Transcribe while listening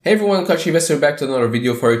Hey everyone, Coach Investor back to another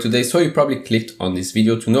video for you today. So you probably clicked on this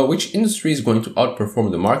video to know which industry is going to outperform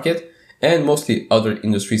the market and mostly other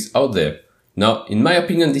industries out there. Now, in my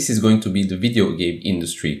opinion, this is going to be the video game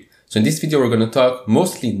industry. So in this video, we're going to talk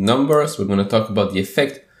mostly numbers. We're going to talk about the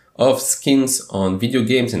effect of skins on video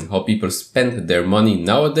games and how people spend their money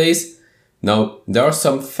nowadays. Now, there are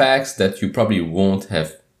some facts that you probably won't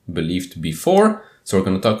have believed before. So we're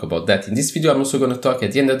going to talk about that in this video. I'm also going to talk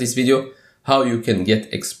at the end of this video how you can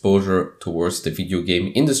get exposure towards the video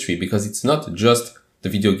game industry, because it's not just the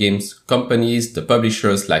video games companies, the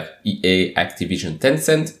publishers like EA, Activision,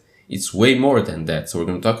 Tencent. It's way more than that. So we're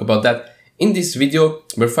going to talk about that in this video.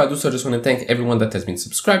 Before I do so, I just want to thank everyone that has been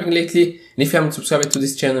subscribing lately. And if you haven't subscribed to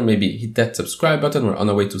this channel, maybe hit that subscribe button. We're on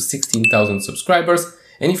our way to 16,000 subscribers.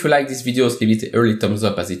 And if you like these videos, leave it an early thumbs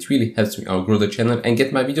up, as it really helps me outgrow the channel and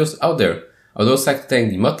get my videos out there. I would also like to thank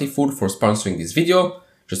The Motley Fool for sponsoring this video.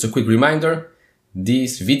 Just a quick reminder,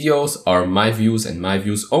 these videos are my views and my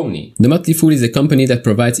views only. The Motley Fool is a company that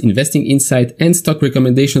provides investing insight and stock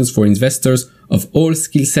recommendations for investors of all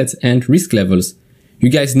skill sets and risk levels. You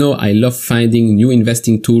guys know I love finding new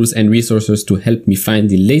investing tools and resources to help me find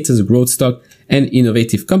the latest growth stock and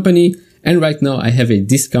innovative company. And right now I have a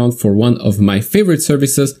discount for one of my favorite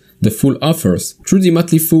services, The Fool offers. Through the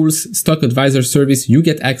Motley Fool's stock advisor service, you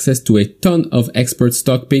get access to a ton of expert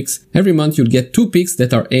stock picks. Every month you'll get 2 picks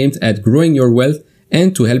that are aimed at growing your wealth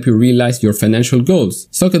and to help you realize your financial goals.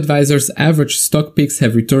 Stock advisor's average stock picks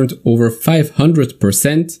have returned over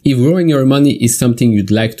 500%. If growing your money is something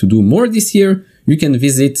you'd like to do more this year, you can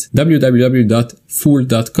visit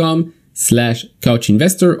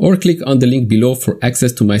www.fool.com/couchinvestor or click on the link below for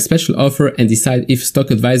access to my special offer and decide if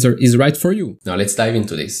Stock Advisor is right for you. Now let's dive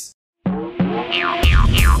into this.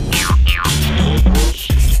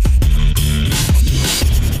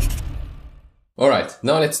 Alright,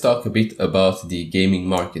 now let's talk a bit about the gaming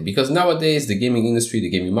market, because nowadays the gaming industry, the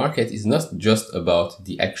gaming market is not just about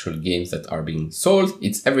the actual games that are being sold.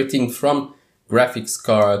 It's everything from graphics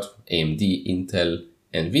card, AMD, Intel,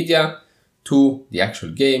 Nvidia, to the actual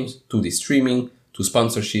games, to the streaming, to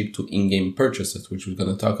sponsorship, to in-game purchases, which we're going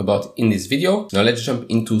to talk about in this video. Now let's jump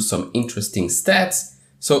into some interesting stats.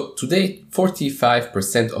 So today,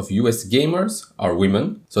 45% of US gamers are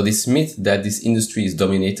women. So this myth that this industry is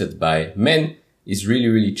dominated by men is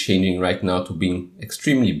really changing right now to being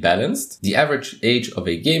extremely balanced. The average age of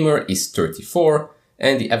a gamer is 34,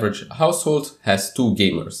 and the average household has 2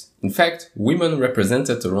 gamers. In fact, women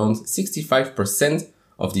represented around 65%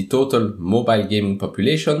 of the total mobile gaming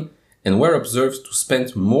population and were observed to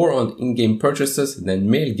spend more on in-game purchases than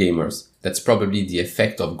male gamers. That's probably the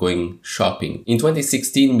effect of going shopping. In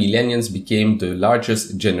 2016, millennials became the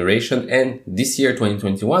largest generation, and this year,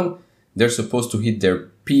 2021, they're supposed to hit their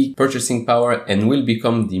peak purchasing power and will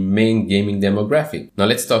become the main gaming demographic. Now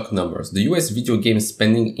let's talk numbers. The US video game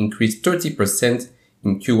spending increased 30%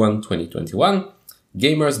 in Q1 2021.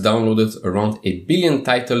 Gamers downloaded around 1 billion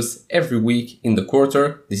titles every week in the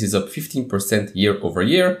quarter. This is up 15% year over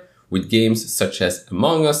year, with games such as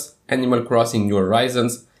Among Us, Animal Crossing New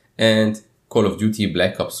Horizons, and Call of Duty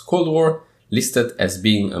Black Ops Cold War listed as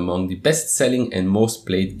being among the best-selling and most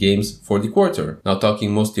played games for the quarter. Now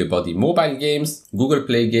talking mostly about the mobile games, Google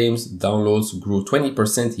Play Games downloads grew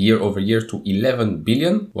 20% year over year to 11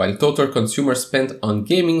 billion, while total consumer spend on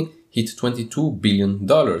gaming hit $22 billion.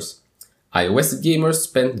 iOS gamers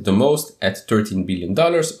spent the most at $13 billion,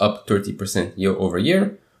 up 30% year over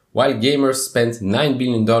year, while gamers spent $9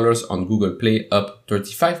 billion on Google Play, up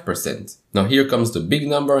 35%. Now here comes the big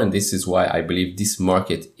number, and this is why I believe this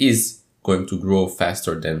market is going to grow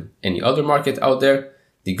faster than any other market out there.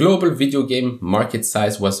 The global video game market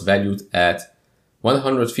size was valued at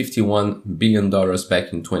 $151 billion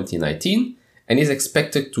back in 2019 and is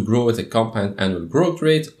expected to grow at a compound annual growth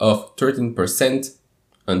rate of 13%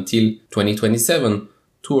 until 2027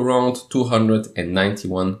 to around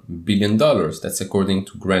 $291 billion. That's according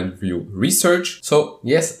to Grand View Research. So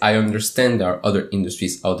yes, I understand there are other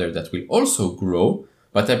industries out there that will also grow,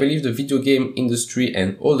 but I believe the video game industry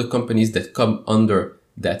and all the companies that come under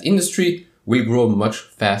that industry will grow much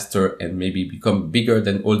faster and maybe become bigger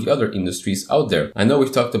than all the other industries out there. I know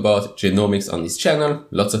we've talked about genomics on this channel.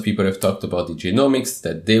 Lots of people have talked about the genomics,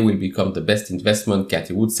 that they will become the best investment.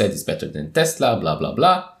 Cathie Wood said it's better than Tesla, blah, blah,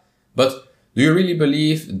 blah. But do you really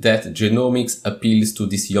believe that genomics appeals to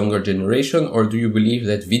this younger generation, or do you believe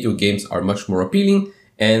that video games are much more appealing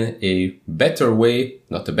and a better way,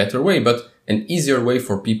 not a better way, but an easier way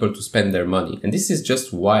for people to spend their money? And this is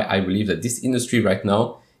just why I believe that this industry right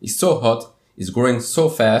now is so hot, is growing so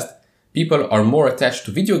fast, people are more attached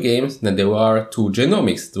to video games than they are to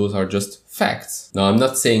genomics. Those are just facts. Now, I'm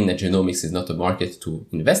not saying that genomics is not a market to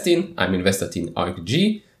invest in. I'm invested in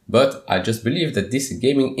ArcG, but I just believe that this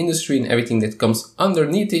gaming industry and everything that comes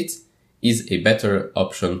underneath it is a better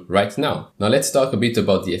option right now. Now, let's talk a bit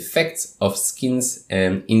about the effects of skins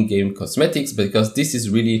and in-game cosmetics, because this is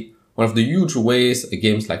really one of the huge ways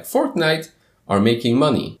games like Fortnite are making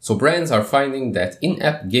money. So brands are finding that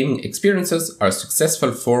in-app gaming experiences are a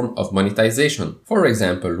successful form of monetization. For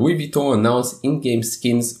example, Louis Vuitton announced in-game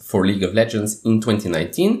skins for League of Legends in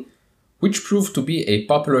 2019, which proved to be a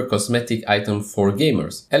popular cosmetic item for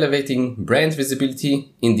gamers, elevating brand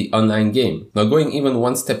visibility in the online game. Now, going even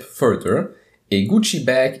one step further, a Gucci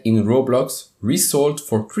bag in Roblox resold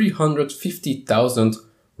for 350,000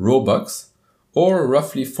 Robux, or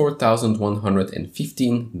roughly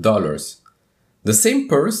 $4,115. The same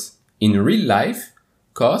purse in real life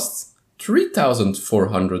costs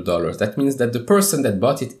 $3,400. That means that the person that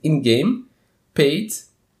bought it in-game paid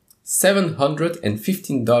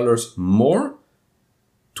 $715 more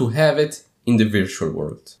to have it in the virtual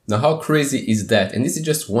world. Now, how crazy is that? And this is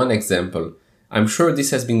just one example. I'm sure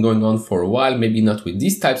this has been going on for a while, maybe not with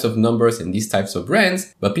these types of numbers and these types of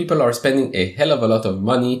brands, but people are spending a hell of a lot of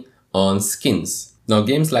money on skins. Now,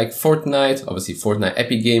 games like Fortnite, obviously Fortnite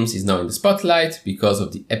Epic Games is now in the spotlight because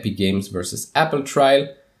of the Epic Games versus Apple trial,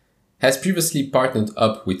 has previously partnered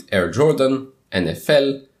up with Air Jordan,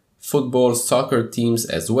 NFL, football, soccer teams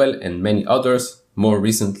as well, and many others, more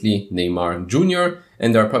recently Neymar Jr.,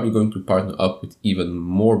 and they're probably going to partner up with even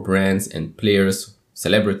more brands and players,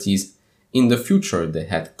 celebrities in the future. They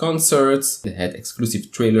had concerts, they had exclusive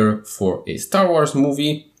trailer for a Star Wars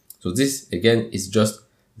movie. So this again is just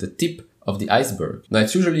the tip of the iceberg. Now,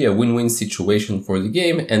 it's usually a win-win situation for the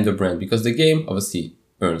game and the brand, because the game obviously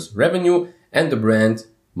earns revenue and the brand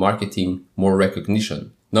marketing more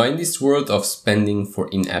recognition. Now, in this world of spending for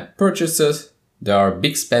in-app purchases, there are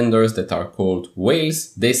big spenders that are called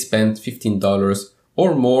whales. They spend $15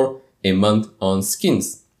 or more a month on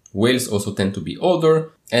skins. Whales also tend to be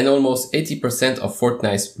older, and almost 80% of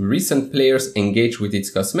Fortnite's recent players engage with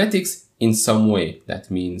its cosmetics in some way.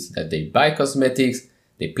 That means that they buy cosmetics,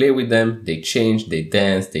 they play with them, they change, they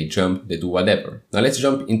dance, they jump, they do whatever. Now let's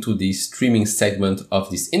jump into the streaming segment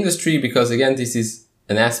of this industry, because again, this is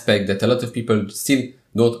an aspect that a lot of people still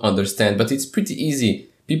don't understand, but it's pretty easy.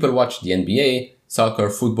 People watch the NBA, soccer,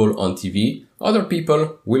 football on TV. Other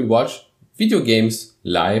people will watch video games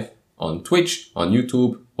live on Twitch, on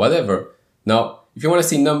YouTube, whatever. Now, if you want to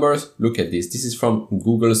see numbers, look at this. This is from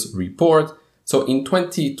Google's report. So in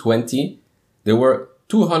 2020, there were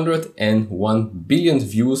 201 billion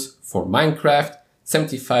views for Minecraft,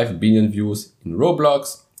 75 billion views in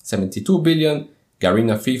Roblox, 72 billion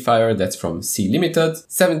Garena Free Fire, that's from Sea Limited,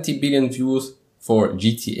 70 billion views for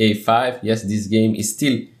GTA 5. Yes, this game is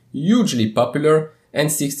still hugely popular,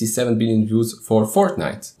 and 67 billion views for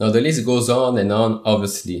Fortnite. Now the list goes on and on,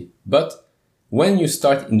 obviously, but when you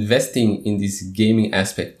start investing in this gaming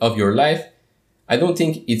aspect of your life, I don't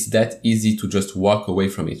think it's that easy to just walk away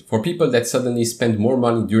from it. For people that suddenly spend more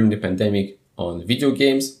money during the pandemic on video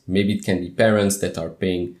games, maybe it can be parents that are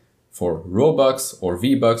paying for Robux or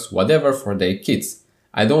V-Bucks, whatever, for their kids.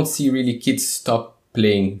 I don't see really kids stop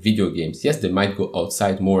playing video games. Yes, they might go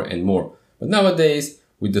outside more and more, but nowadays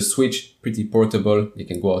with the Switch, pretty portable, they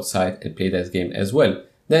can go outside and play that game as well.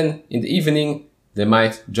 Then in the evening, they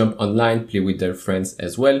might jump online, play with their friends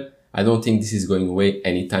as well. I don't think this is going away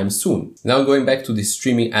anytime soon. Now going back to the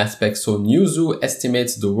streaming aspect, so Newzoo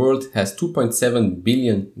estimates the world has 2.7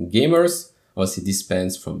 billion gamers. Obviously this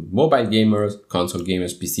spans from mobile gamers, console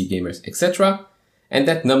gamers, PC gamers, etc. And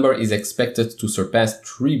that number is expected to surpass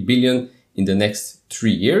 3 billion in the next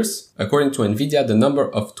 3 years. According to Nvidia, the number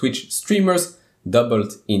of Twitch streamers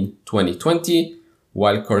doubled in 2020,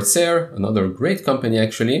 while Corsair, another great company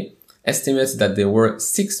actually, estimates that there were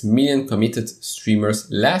 6 million committed streamers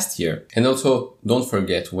last year. And also, don't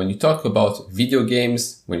forget, when you talk about video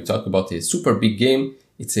games, when you talk about a super big game,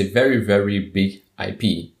 it's a very, very big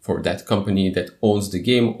IP for that company that owns the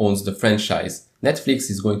game, owns the franchise. Netflix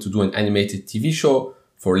is going to do an animated TV show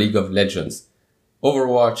for League of Legends.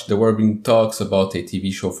 Overwatch, there were being talks about a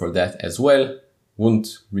TV show for that as well.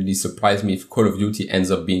 Wouldn't really surprise me if Call of Duty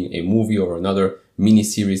ends up being a movie or another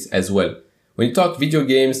mini-series as well. When you talk video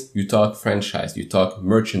games, you talk franchise, you talk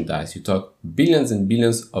merchandise, you talk billions and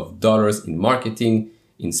billions of dollars in marketing,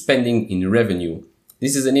 in spending, in revenue.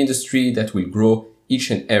 This is an industry that will grow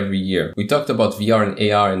each and every year. We talked about VR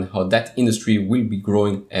and AR and how that industry will be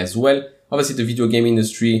growing as well. Obviously, the video game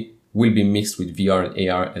industry will be mixed with VR and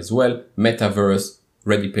AR as well. Metaverse,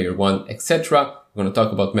 Ready Player One, etc. We're going to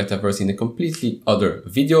talk about Metaverse in a completely other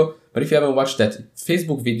video. But if you haven't watched that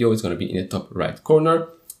Facebook video, it's going to be in the top right corner.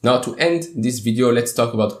 Now to end this video, let's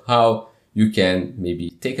talk about how you can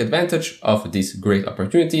maybe take advantage of this great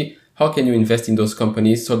opportunity. How can you invest in those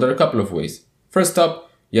companies? So there are a couple of ways. First up,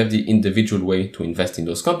 you have the individual way to invest in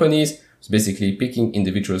those companies. So basically picking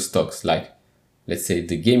individual stocks like, let's say,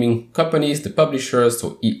 the gaming companies, the publishers,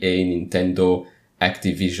 so EA, Nintendo,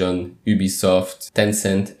 Activision, Ubisoft,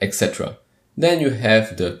 Tencent, etc. Then you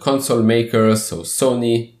have the console makers, so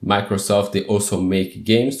Sony, Microsoft, they also make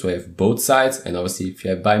games, so you have both sides. And obviously if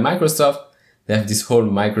you buy Microsoft, they have this whole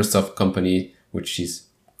Microsoft company, which is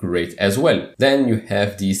great as well. Then you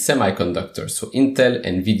have the semiconductors, so Intel,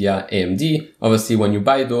 Nvidia, AMD. Obviously when you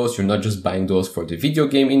buy those, you're not just buying those for the video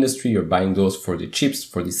game industry, you're buying those for the chips,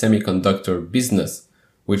 for the semiconductor business,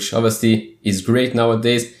 which obviously is great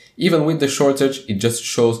nowadays. Even with the shortage, it just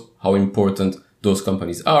shows how important those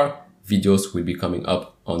companies are. Videos will be coming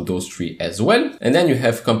up on those three as well. And then you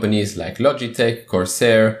have companies like Logitech,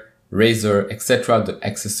 Corsair, Razer, etc., the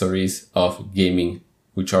accessories of gaming,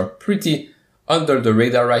 which are pretty under the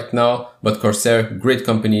radar right now. But Corsair, great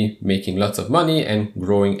company, making lots of money and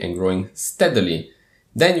growing steadily.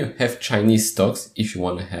 Then you have Chinese stocks, if you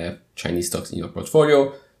want to have Chinese stocks in your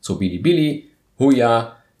portfolio. So Bilibili,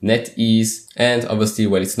 Huya, NetEase, and obviously,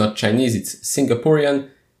 well, it's not Chinese, it's Singaporean,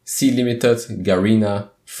 Sea Limited, Garena,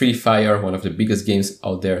 Free Fire, one of the biggest games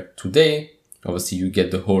out there today. Obviously, you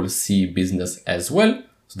get the whole Sea business as well.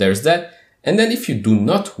 So there's that. And then if you do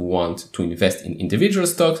not want to invest in individual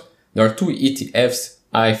stocks, there are two ETFs.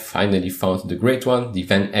 I finally found the great one, the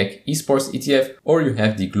Van Eck Esports ETF, or you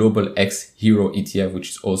have the Global X Hero ETF,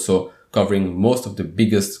 which is also covering most of the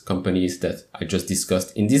biggest companies that I just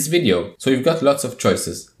discussed in this video. So you've got lots of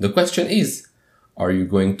choices. The question is, are you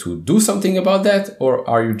going to do something about that, or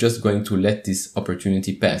are you just going to let this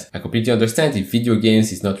opportunity pass? I completely understand if video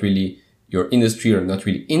games is not really your industry or not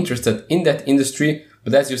really interested in that industry,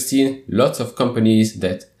 but as you've seen, lots of companies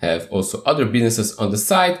that have also other businesses on the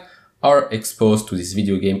side are exposed to this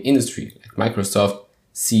video game industry, like Microsoft,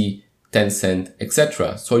 Sea, Tencent,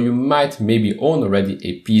 etc. So you might maybe own already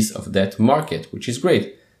a piece of that market, which is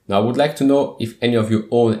great. Now I would like to know if any of you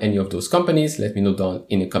own any of those companies. Let me know down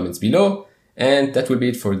in the comments below. And that will be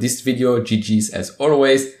it for this video. GG's as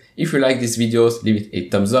always. If you like these videos, leave it a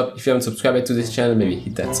thumbs up. If you haven't subscribed to this channel, maybe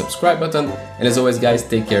hit that subscribe button. And as always guys,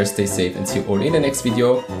 take care, stay safe, and see you all in the next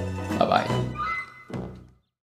video. Bye bye.